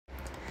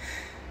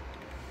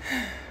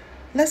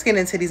Let's get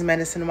into these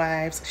medicine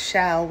wives,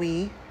 shall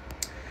we?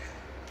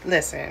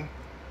 Listen,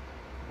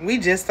 we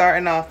just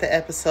starting off the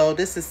episode.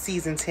 This is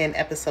season 10,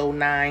 episode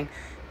 9,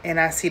 and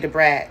I see the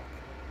brat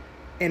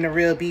and the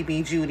real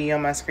BB Judy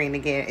on my screen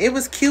again. It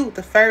was cute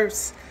the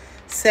first,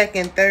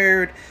 second,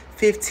 third,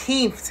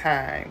 15th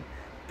time,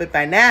 but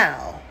by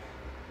now,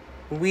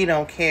 we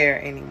don't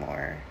care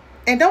anymore.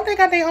 And don't they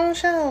got their own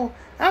show?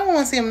 I don't want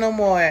to see them no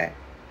more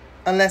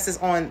unless it's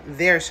on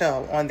their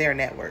show, on their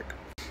network.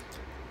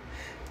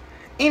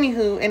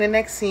 Anywho, in the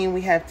next scene, we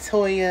have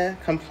Toya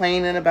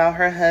complaining about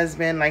her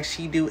husband like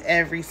she do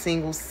every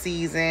single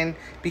season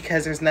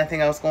because there's nothing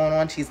else going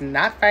on. She's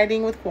not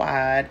fighting with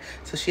Quad,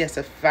 so she has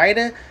to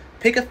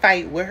pick a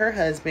fight with her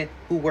husband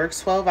who works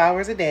 12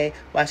 hours a day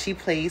while she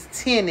plays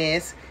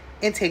tennis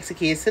and takes the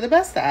kids to the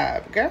bus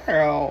stop.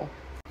 Girl.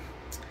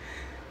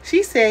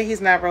 She said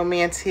he's not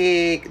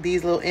romantic.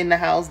 These little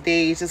in-the-house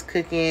days, just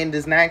cooking,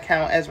 does not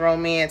count as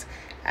romance.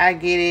 I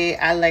get it.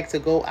 I like to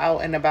go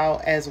out and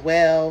about as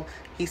well.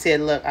 He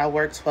said, look, I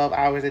work 12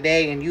 hours a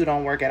day and you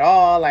don't work at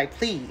all. Like,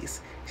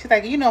 please. She's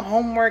like,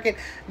 homework.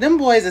 Them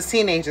boys are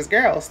teenagers.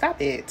 Girl,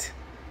 stop it.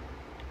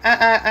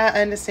 I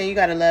understand you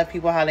got to love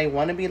people how they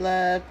want to be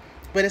loved.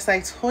 But it's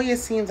like Toya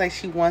seems like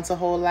she wants a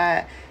whole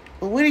lot.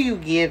 But what are you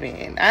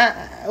giving?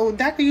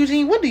 Dr.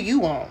 Eugene, what do you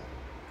want?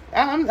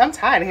 I'm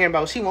tired of hearing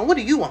about what she wants. What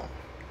do you want?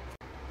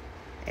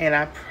 And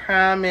I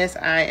promise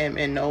I am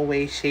in no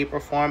way, shape, or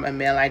form a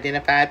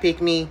male-identified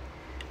pick-me.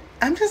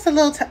 I'm just a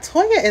little...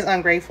 Toya is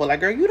ungrateful. Like,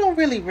 girl, you don't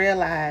really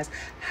realize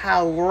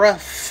how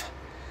rough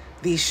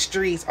these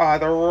streets are.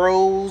 The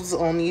roads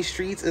on these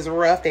streets is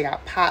rough. They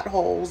got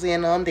potholes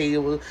in them.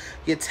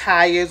 Your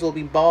tires will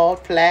be bald,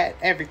 flat,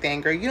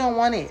 everything. Girl, you don't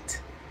want it.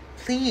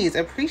 Please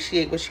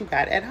appreciate what you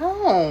got at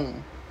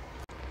home.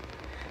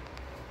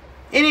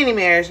 In any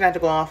marriage, not to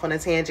go off on a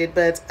tangent,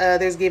 but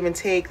there's give and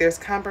take, there's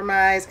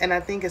compromise, and I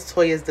think it's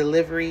Toya's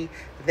delivery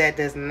that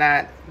does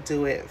not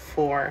do it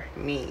for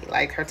me.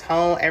 Like, her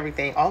tone,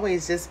 everything,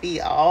 always just be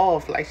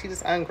off. Like, she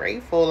just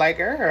ungrateful. Like,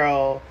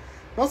 girl,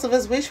 most of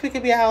us wish we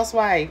could be a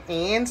housewife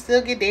and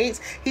still get dates.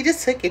 He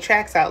just took your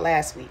tracks out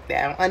last week.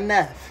 Now,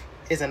 enough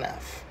is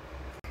enough.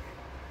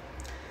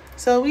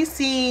 So we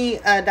see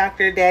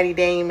Dr. Daddy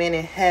Damon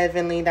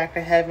and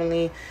Dr.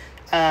 Heavenly,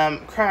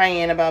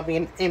 crying about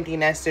being empty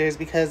nesters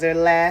because their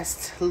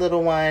last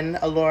little one,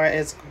 Alora,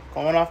 is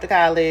going off to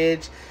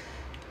college.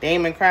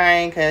 Damon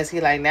crying because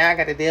he like, now I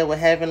got to deal with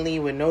Heavenly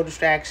with no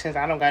distractions.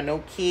 I don't got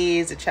no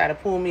kids to try to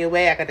pull me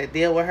away. I got to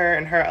deal with her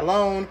and her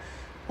alone.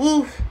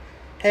 Woof.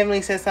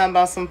 Heavenly said something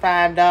about some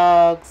 5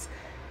 dogs.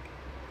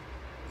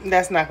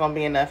 That's not going to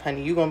be enough,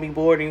 honey. You're going to be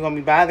bored and you're going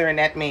to be bothering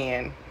that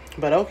man.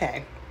 But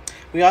okay.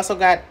 We also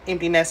got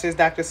empty nesters,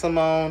 Dr.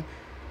 Simone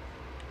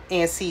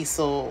and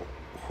Cecil,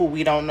 who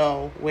we don't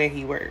know where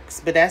he works.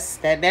 But that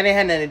didn't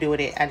have nothing to do with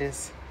it. I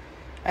just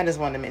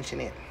wanted to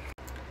mention it.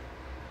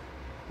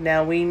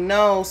 Now we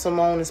know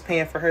Simone is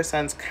paying for her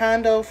son's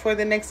condo for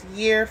the next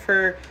year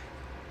for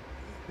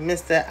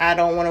Mr. I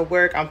don't want to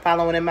work. I'm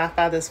following in my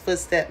father's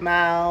footstep,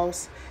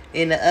 Miles.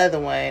 And the other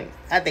one,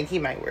 I think he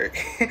might work.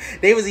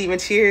 They was even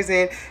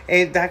cheersing,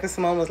 and Dr.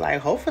 Simone was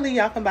like, hopefully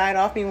y'all can buy it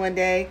off me one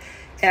day.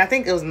 And I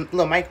think it was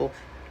little Michael.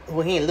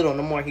 Well, he ain't little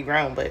no more. He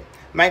grown, but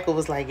Michael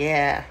was like,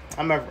 yeah,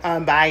 I'm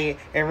buy it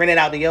and rent it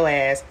out to your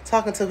ass.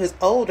 Talking to his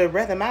older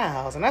brother,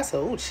 Miles. And I said,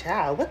 oh,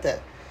 child, what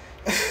the?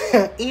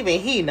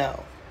 Even he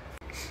know.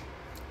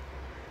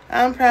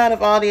 I'm proud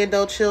of all the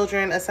adult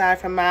children, aside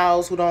from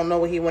Miles, who don't know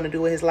what he want to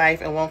do with his life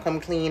and won't come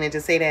clean and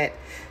just say that.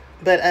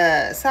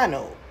 But, side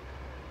note,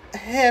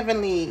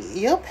 Heavenly,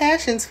 your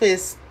passion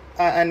twists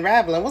are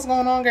unraveling. What's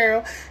going on,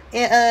 girl?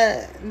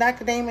 And,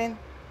 Dr. Damon,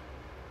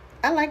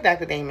 I like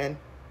Dr. Damon,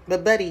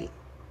 but buddy,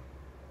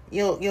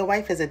 your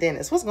wife is a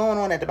dentist. What's going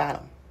on at the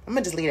bottom? I'm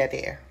going to just leave that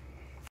there.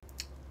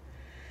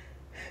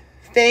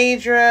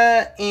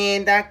 Phadrea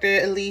and Dr.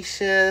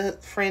 Alicia,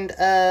 friend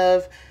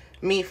of,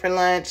 meet for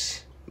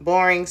lunch.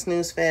 Boring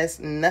snooze fest.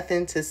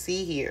 Nothing to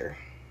see here.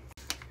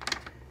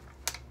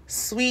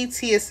 Sweet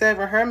Tia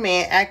Sever, her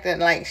man acting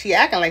like she's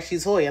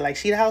Toya, like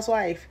she the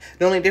housewife.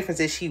 The only difference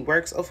is she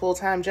works a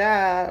full-time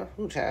job.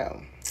 Ooh,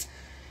 child.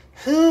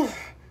 Whew.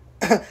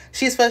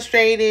 She's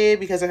frustrated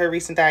because of her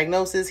recent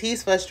diagnosis.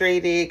 He's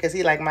frustrated because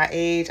he like my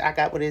age. I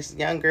got with this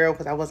young girl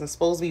because I wasn't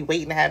supposed to be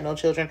waiting to have no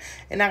children.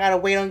 And I got to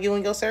wait on you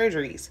and your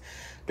surgeries.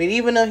 But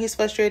even though he's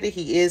frustrated,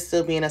 he is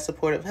still being a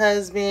supportive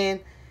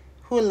husband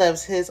who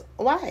loves his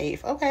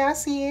wife. Okay, I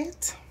see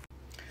it.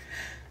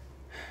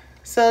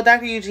 So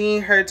Dr.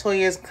 Eugene heard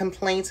Toya's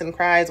complaints and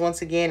cries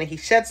once again. And he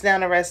shuts down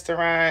the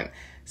restaurant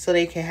so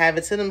they can have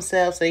it to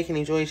themselves. So they can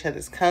enjoy each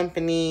other's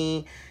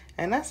company.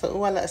 And that's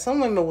some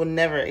women will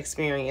never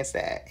experience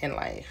that in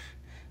life.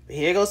 But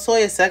here goes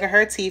Toya sucking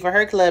her teeth for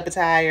her club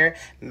attire.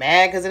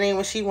 Mad because it ain't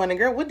what she wanted.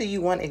 Girl, what do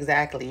you want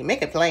exactly?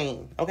 Make it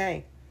plain,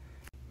 okay?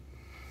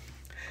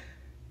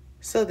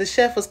 So the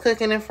chef was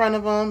cooking in front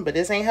of him, but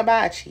this ain't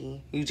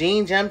hibachi.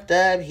 Eugene jumped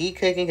up. He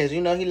cooking because, he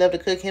loved to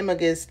cook him a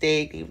good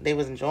steak. They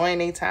was enjoying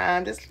their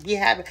time. Just be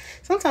happy.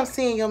 Sometimes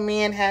seeing your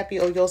man happy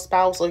or your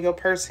spouse or your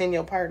person,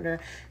 your partner,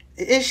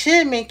 it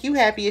should make you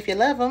happy if you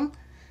love them.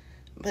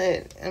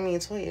 But, I mean,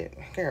 Toya,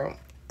 girl,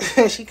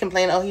 she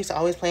complained, oh, he used to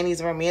always plan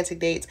these romantic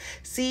dates.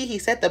 See, he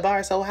set the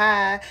bar so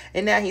high,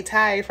 and now he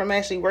tired from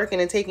actually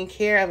working and taking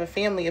care of a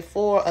family of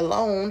 4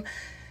 alone.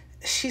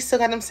 She still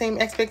got them same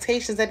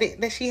expectations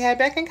that she had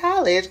back in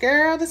college.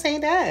 Girl, this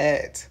ain't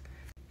that.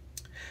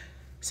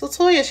 So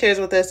Toya shares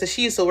with us that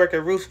she used to work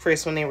at Ruth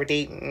Chris when they were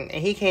dating.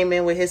 And he came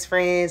in with his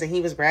friends and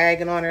he was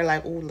bragging on her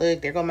like, oh,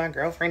 look, there go my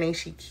girlfriend. Ain't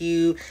she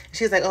cute? And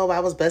she's like, oh, I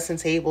was busting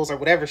tables or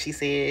whatever she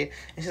said.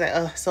 And she's like,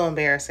 oh, so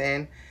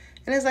embarrassing.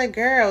 And it's like,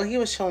 girl, he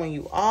was showing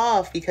you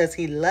off because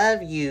he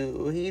loved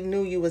you. He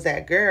knew you was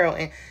that girl.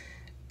 And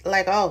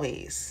like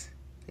always,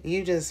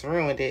 you just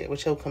ruined it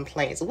with your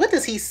complaints. What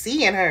does he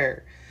see in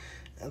her?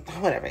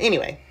 Whatever.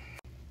 Anyway.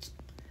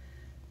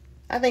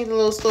 I think the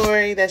little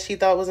story that she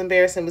thought was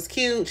embarrassing was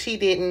cute. She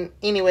didn't.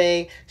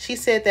 Anyway, she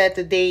said that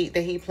the date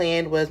that he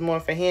planned was more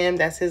for him.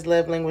 That's his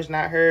love language,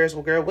 not hers.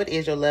 Well, girl, what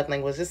is your love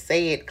language? Just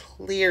say it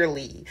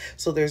clearly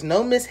so there's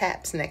no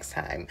mishaps next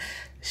time.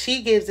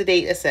 She gives the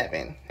date a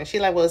 7. And she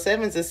like, well, a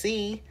 7's a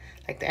C.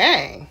 Like,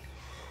 dang.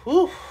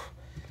 Whew.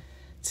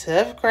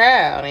 Tough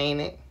crowd, ain't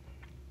it?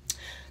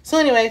 So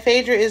anyway,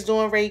 Phadrea is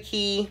doing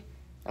Reiki.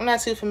 I'm not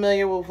too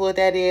familiar with what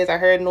that is. I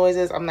heard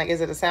noises. I'm like, is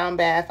it a sound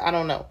bath? I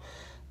don't know.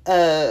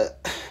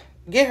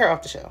 Get her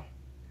off the show.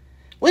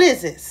 What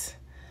is this?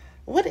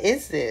 What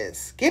is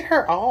this? Get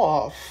her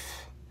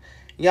off.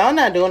 Y'all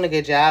not doing a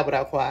good job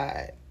without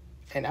Quad.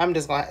 And I'm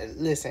just going to,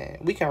 listen,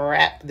 we can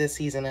wrap this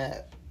season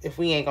up if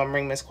we ain't going to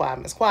bring Miss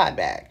Quad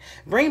back.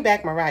 Bring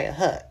back Mariah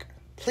Huck,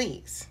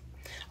 please.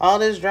 All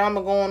this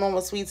drama going on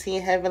with Sweet Tea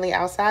and Heavenly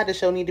outside the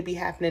show need to be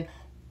happening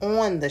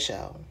on the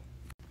show.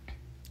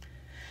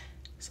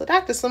 So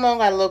Dr. Simone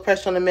got a little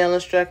crush on the male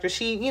instructor.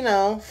 She, you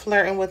know,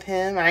 flirting with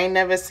him. I ain't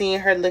never seen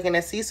her looking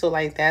at Cecil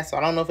like that, so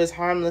I don't know if it's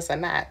harmless or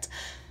not.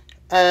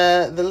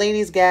 The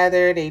ladies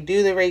gather. They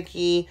do the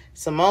Reiki.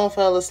 Simone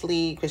fell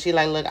asleep because she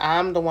like, look,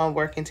 I'm the one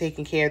working,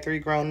 taking care of 3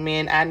 grown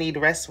men. I need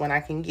rest when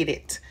I can get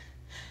it.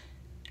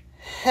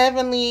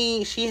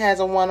 Heavenly, she has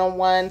a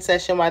one-on-one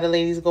session while the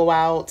ladies go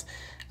out,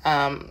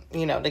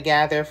 you know, to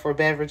gather for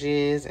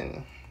beverages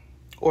and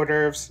hors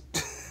d'oeuvres.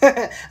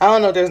 I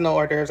don't know if there's no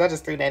hors d'oeuvres. I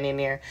just threw that in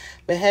there.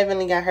 But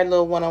Heavenly got her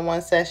little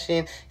one-on-one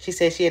session. She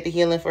said she had the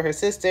healing for her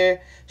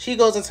sister. She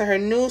goes into her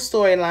new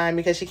storyline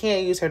because she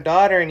can't use her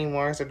daughter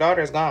anymore because her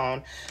daughter's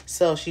gone.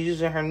 So she's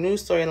using her new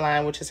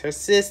storyline, which is her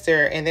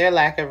sister and their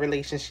lack of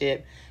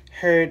relationship.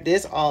 Heard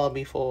this all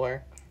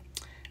before.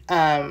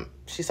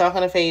 She's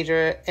talking to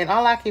Phadrea. And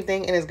all I keep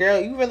thinking is, girl,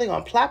 you really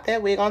gonna plop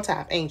that wig on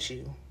top, ain't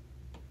you?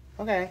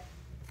 Okay.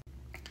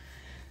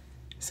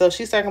 So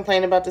she started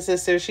complaining about the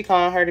sister. She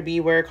calling her the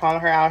B word, calling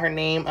her out her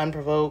name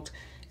unprovoked.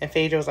 And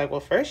Phadrea was like, well,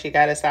 first you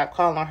got to stop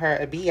calling her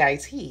a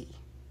B-I-T.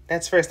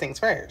 That's first things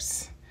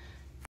first.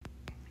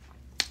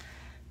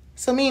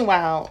 So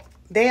meanwhile,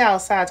 they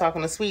outside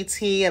talking to Sweet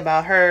Tea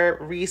about her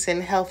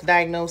recent health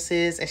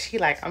diagnosis. And she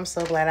like, I'm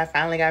so glad I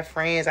finally got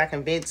friends I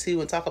can vent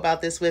to and talk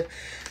about this with.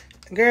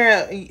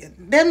 Girl,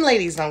 them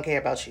ladies don't care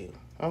about you.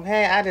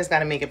 Okay? I just got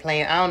to make it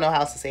plain. I don't know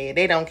how else to say it.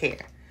 They don't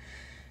care.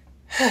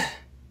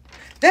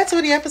 That's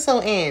where the episode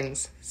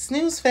ends.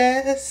 Snooze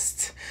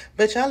fest.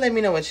 But y'all let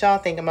me know what y'all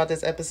think about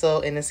this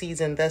episode and the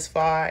season thus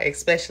far,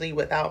 especially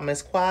without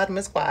Miss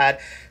Quad,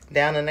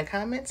 down in the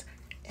comments.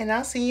 And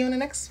I'll see you in the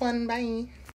next one. Bye.